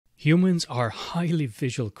Humans are highly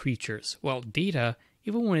visual creatures, while data,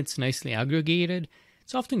 even when it's nicely aggregated,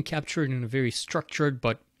 it's often captured in a very structured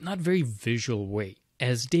but not very visual way.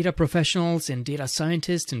 As data professionals and data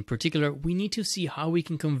scientists in particular, we need to see how we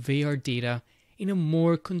can convey our data in a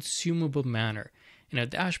more consumable manner, and a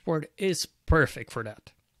dashboard is perfect for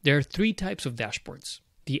that. There are three types of dashboards.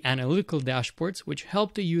 The analytical dashboards, which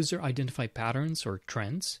help the user identify patterns or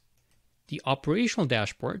trends. The operational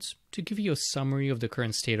dashboards, to give you a summary of the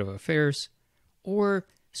current state of affairs. Or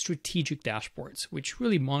strategic dashboards, which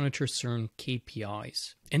really monitor certain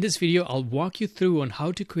KPIs. In this video, I'll walk you through on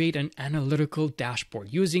how to create an analytical dashboard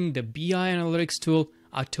using the BI analytics tool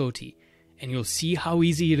Atoti, and you'll see how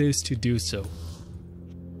easy it is to do so.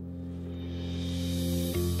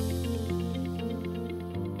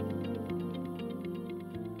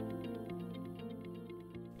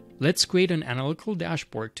 Let's create an analytical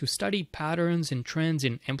dashboard to study patterns and trends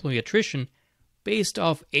in employee attrition based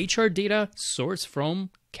off HR data sourced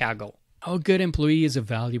from Kaggle. A good employee is a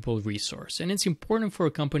valuable resource, and it's important for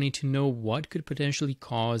a company to know what could potentially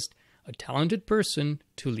cause a talented person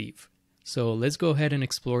to leave. So let's go ahead and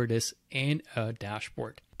explore this in a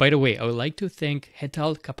dashboard. By the way, I would like to thank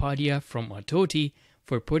Hetal Kapadia from Atoti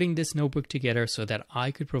for putting this notebook together so that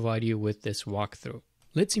I could provide you with this walkthrough.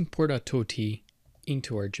 Let's import Atoti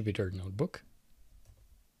into our Jupyter notebook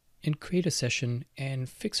and create a session and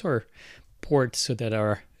fix our port so that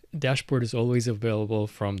our dashboard is always available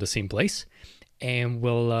from the same place. And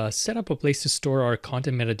we'll set up a place to store our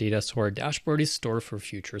content metadata so our dashboard is stored for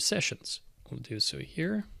future sessions. We'll do so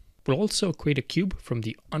here. We'll also create a cube from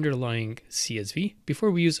the underlying CSV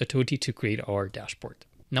before we use Atoti to create our dashboard.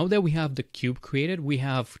 Now that we have the cube created, we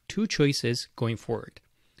have two choices going forward.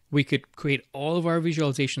 We could create all of our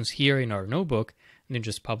visualizations here in our notebook and then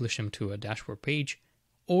just publish them to a dashboard page,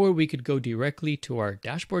 or we could go directly to our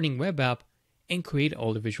dashboarding web app and create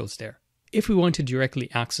all the visuals there. If we want to directly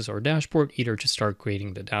access our dashboard, either to start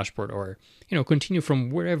creating the dashboard or continue from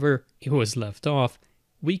wherever it was left off,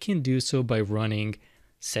 we can do so by running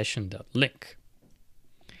session.link.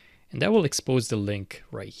 And that will expose the link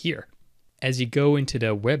right here. As you go into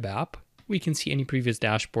the web app, we can see any previous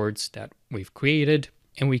dashboards that we've created,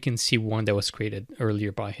 and we can see one that was created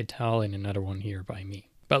earlier by Hetal and another one here by me.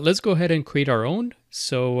 But let's go ahead and create our own.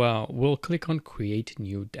 So we'll click on Create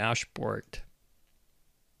New Dashboard.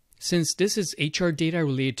 Since this is HR data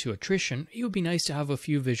related to attrition, it would be nice to have a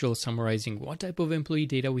few visuals summarizing what type of employee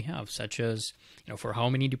data we have, such as for how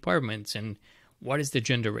many departments and what is the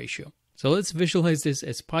gender ratio. So let's visualize this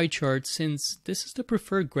as pie chart, since this is the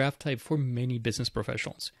preferred graph type for many business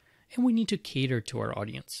professionals, and we need to cater to our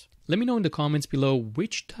audience. Let me know in the comments below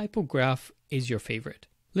which type of graph is your favorite.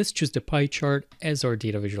 Let's choose the pie chart as our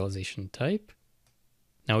data visualization type.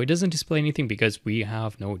 Now it doesn't display anything because we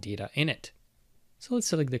have no data in it. So let's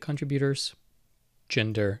select the contributors,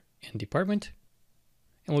 gender, and department.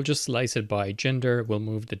 And we'll just slice it by gender. We'll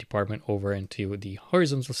move the department over into the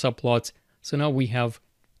horizontal subplots. So now we have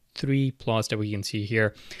three plots that we can see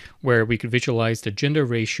here where we could visualize the gender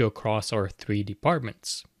ratio across our three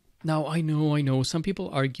departments. Now, I know some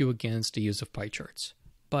people argue against the use of pie charts,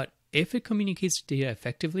 but if it communicates data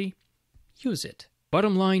effectively, use it.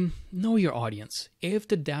 Bottom line, know your audience. If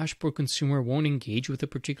the dashboard consumer won't engage with a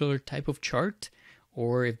particular type of chart,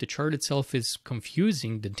 or if the chart itself is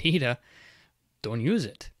confusing the data, don't use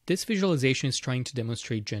it. This visualization is trying to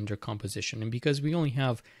demonstrate gender composition, and because we only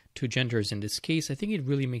have two genders in this case, I think it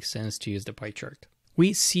really makes sense to use the pie chart.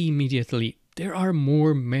 We see immediately there are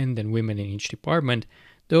more men than women in each department,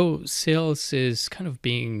 though sales is kind of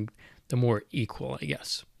being the more equal, I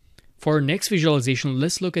guess. For our next visualization,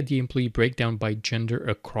 let's look at the employee breakdown by gender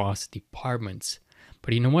across departments.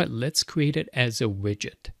 But you know what? Let's create it as a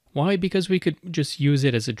widget. Why? Because we could just use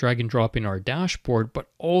it as a drag and drop in our dashboard, but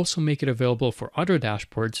also make it available for other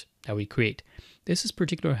dashboards that we create. This is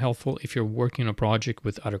particularly helpful if you're working on a project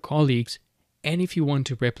with other colleagues, and if you want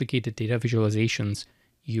to replicate the data visualizations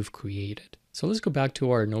you've created. So let's go back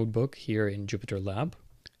to our notebook here in Jupyter Lab.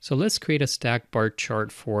 So let's create a stack bar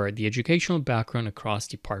chart for the educational background across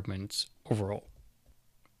departments overall.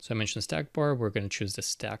 So I mentioned stack bar, we're going to choose the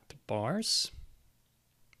stacked bars.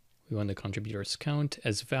 We want the contributors count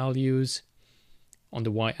as values. On the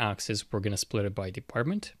y-axis, we're going to split it by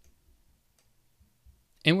department.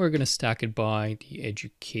 And we're going to stack it by the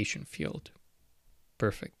education field.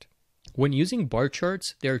 Perfect. When using bar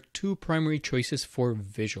charts, there are two primary choices for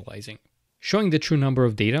visualizing. Showing the true number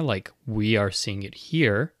of data like we are seeing it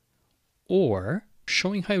here, or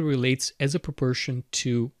showing how it relates as a proportion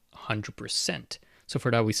to 100%. So for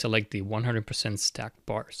that, we select the 100% stacked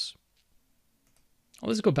bars.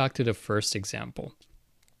 Let's go back to the first example.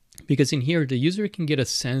 because in here, the user can get a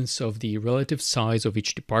sense of the relative size of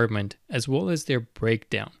each department as well as their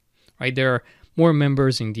breakdown, right? There are more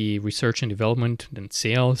members in the research and development than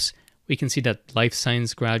sales. We can see that life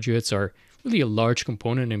science graduates are really a large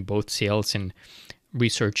component in both sales and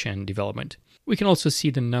research and development. We can also see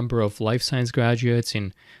the number of life science graduates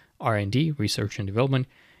in R&D, research and development.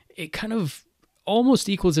 It kind of almost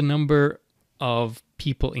equals the number of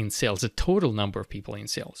people in sales, the total number of people in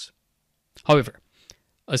sales. However,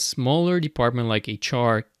 a smaller department like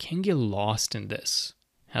HR can get lost in this.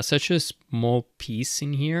 It has such a small piece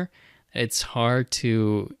in here, it's hard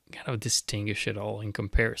to kind of distinguish it all in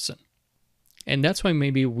comparison. And that's why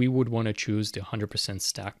maybe we would want to choose the 100%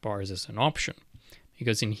 stack bars as an option.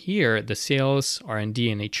 Because in here, the sales,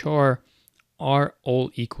 R&D, and HR are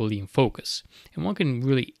all equally in focus. And one can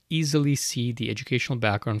really easily see the educational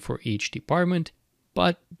background for each department,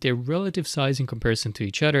 but their relative size in comparison to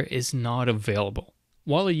each other is not available.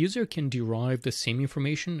 While a user can derive the same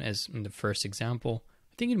information as in the first example,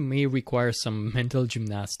 I think it may require some mental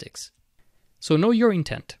gymnastics. So know your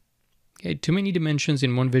intent. Okay, too many dimensions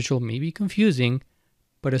in one visual may be confusing,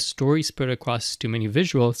 but a story spread across too many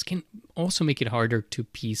visuals can also make it harder to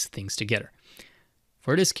piece things together.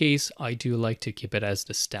 For this case, I do like to keep it as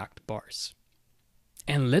the stacked bars.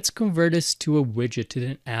 And let's convert this to a widget to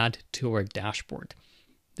then add to our dashboard.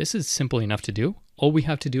 This is simple enough to do. All we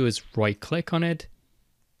have to do is right-click on it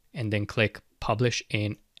and then click Publish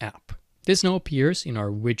in App. This now appears in our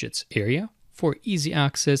widgets area for easy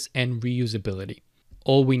access and reusability.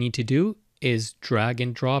 All we need to do is drag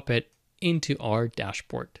and drop it into our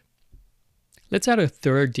dashboard. Let's add a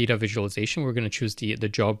third data visualization. We're going to choose the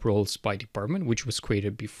job roles by department, which was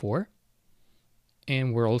created before.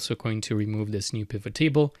 And we're also going to remove this new pivot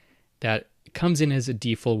table that comes in as a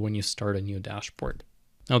default when you start a new dashboard.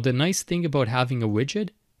 Now, the nice thing about having a widget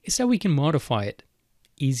is that we can modify it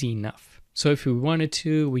easy enough. So if we wanted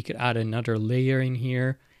to, we could add another layer in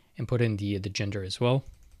here and put in the gender as well.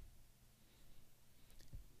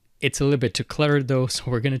 It's a little bit too cluttered though, so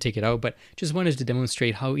we're going to take it out, but just wanted to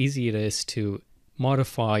demonstrate how easy it is to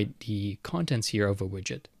modify the contents here of a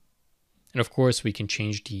widget. And of course, we can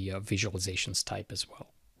change the visualizations type as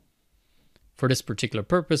well. For this particular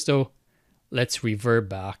purpose though, let's revert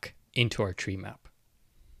back into our tree map.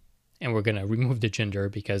 And we're going to remove the gender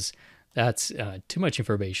because that's too much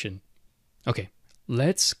information. Okay,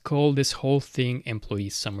 let's call this whole thing employee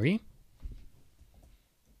summary.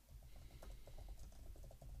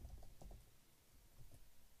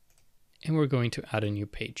 And we're going to add a new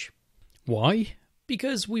page. Why?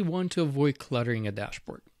 Because we want to avoid cluttering a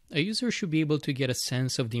dashboard. A user should be able to get a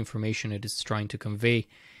sense of the information it is trying to convey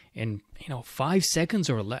in 5 seconds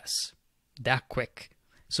or less. That quick.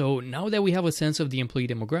 So now that we have a sense of the employee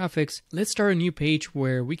demographics, let's start a new page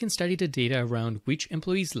where we can study the data around which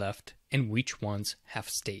employees left and which ones have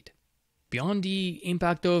stayed. Beyond the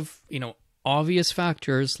impact of, obvious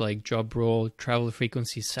factors like job role, travel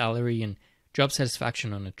frequency, salary, and job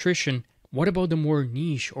satisfaction on attrition, what about the more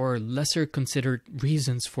niche or lesser considered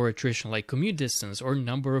reasons for attrition like commute distance or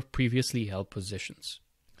number of previously held positions?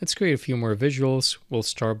 Let's create a few more visuals. We'll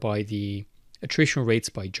start by the attrition rates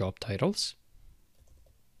by job titles.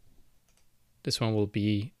 This one will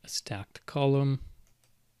be a stacked column.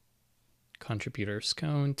 Contributors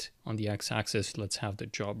count. On the x-axis, let's have the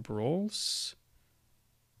job roles.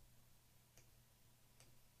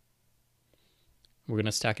 We're going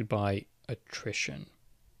to stack it by attrition.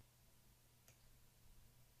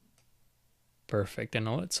 Perfect. And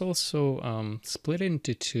now let's also split it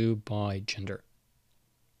into 2 by gender.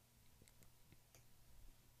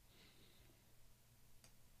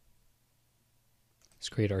 Let's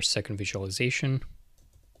create our second visualization.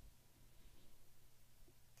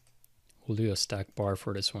 We'll do a stack bar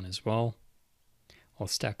for this one as well. I'll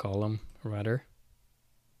stack column rather.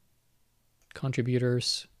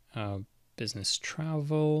 Contributors, business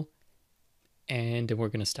travel, and then we're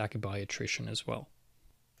going to stack it by attrition as well.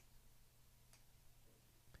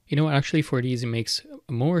 Actually for these, it makes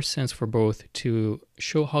more sense for both to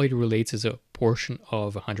show how it relates as a portion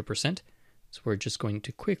of 100%. So we're just going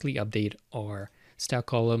to quickly update our stack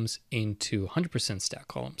columns into 100% stack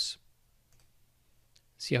columns.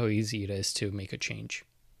 See how easy it is to make a change.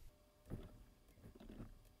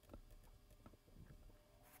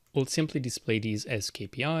 We'll simply display these as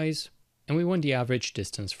KPIs, and we want the average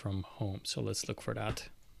distance from home. So let's look for that.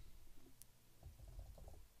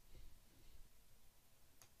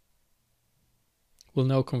 We'll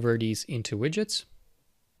now convert these into widgets,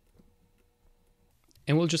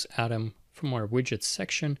 and we'll just add them from our widgets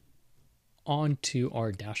section onto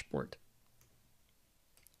our dashboard.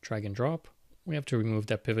 Drag and drop. We have to remove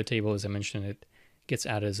that pivot table as I mentioned it gets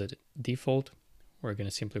added as a default. We're going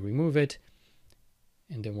to simply remove it.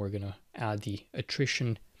 And then we're going to add the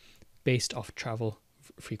attrition based off travel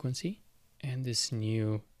frequency and this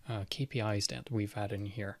new KPIs that we've added in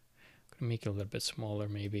here. I'm going to make it a little bit smaller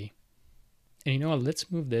maybe. And you know what,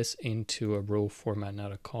 let's move this into a row format,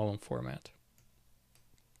 not a column format.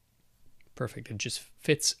 Perfect, it just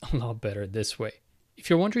fits a lot better this way. If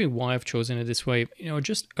you're wondering why I've chosen it this way,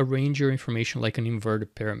 just arrange your information like an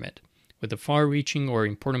inverted pyramid, with the far-reaching or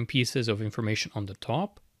important pieces of information on the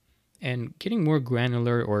top, and getting more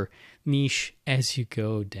granular or niche as you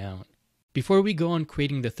go down. Before we go on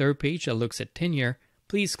creating the third page that looks at tenure,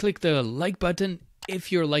 please click the like button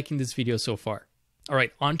if you're liking this video so far. All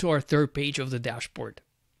right, on to our third page of the dashboard.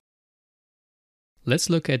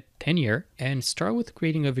 Let's look at tenure and start with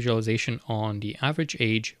creating a visualization on the average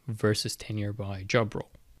age versus tenure by job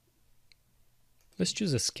role. Let's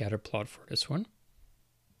choose a scatter plot for this one.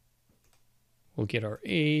 We'll get our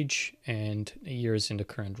age and years in the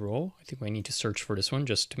current role. I think I need to search for this one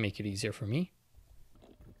just to make it easier for me.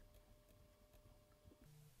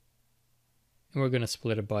 And we're going to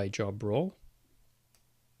split it by job role,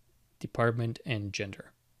 department, and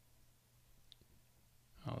gender.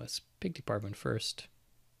 Let's pick department first,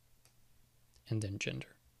 and then gender.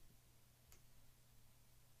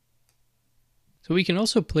 So we can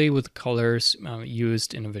also play with colors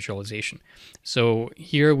used in a visualization. So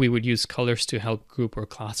here we would use colors to help group or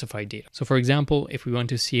classify data. So for example, if we want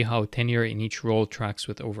to see how tenure in each role tracks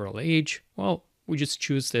with overall age, well, we just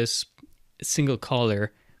choose this single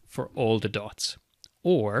color for all the dots.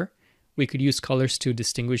 Or we could use colors to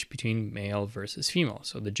distinguish between male versus female,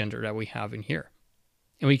 so the gender that we have in here.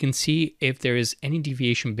 And we can see if there is any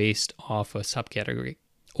deviation based off a subcategory,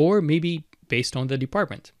 or maybe based on the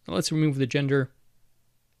department. Now let's remove the gender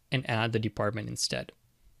and add the department instead.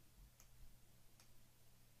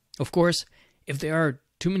 Of course, if there are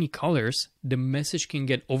too many colors, the message can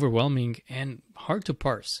get overwhelming and hard to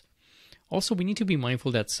parse. Also, we need to be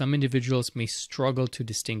mindful that some individuals may struggle to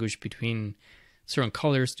distinguish between certain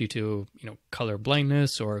colors due to, color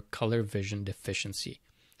blindness or color vision deficiency.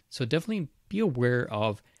 So definitely be aware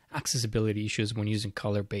of accessibility issues when using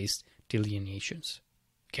color-based delineations.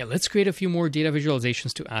 Okay, let's create a few more data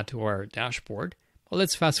visualizations to add to our dashboard. But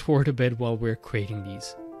let's fast forward a bit while we're creating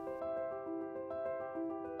these.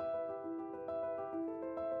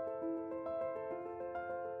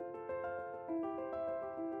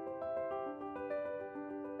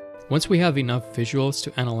 Once we have enough visuals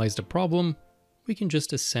to analyze the problem, we can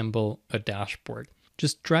just assemble a dashboard,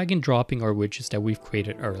 just drag and dropping our widgets that we've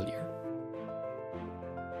created earlier.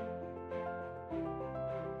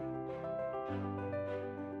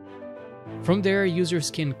 From there, users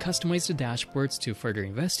can customize the dashboards to further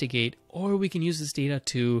investigate, or we can use this data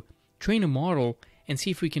to train a model and see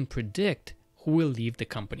if we can predict who will leave the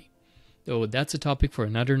company. Though that's a topic for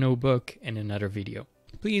another notebook and another video.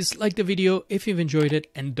 Please like the video if you've enjoyed it,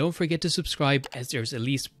 and don't forget to subscribe as there's at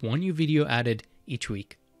least one new video added each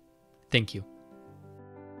week. Thank you.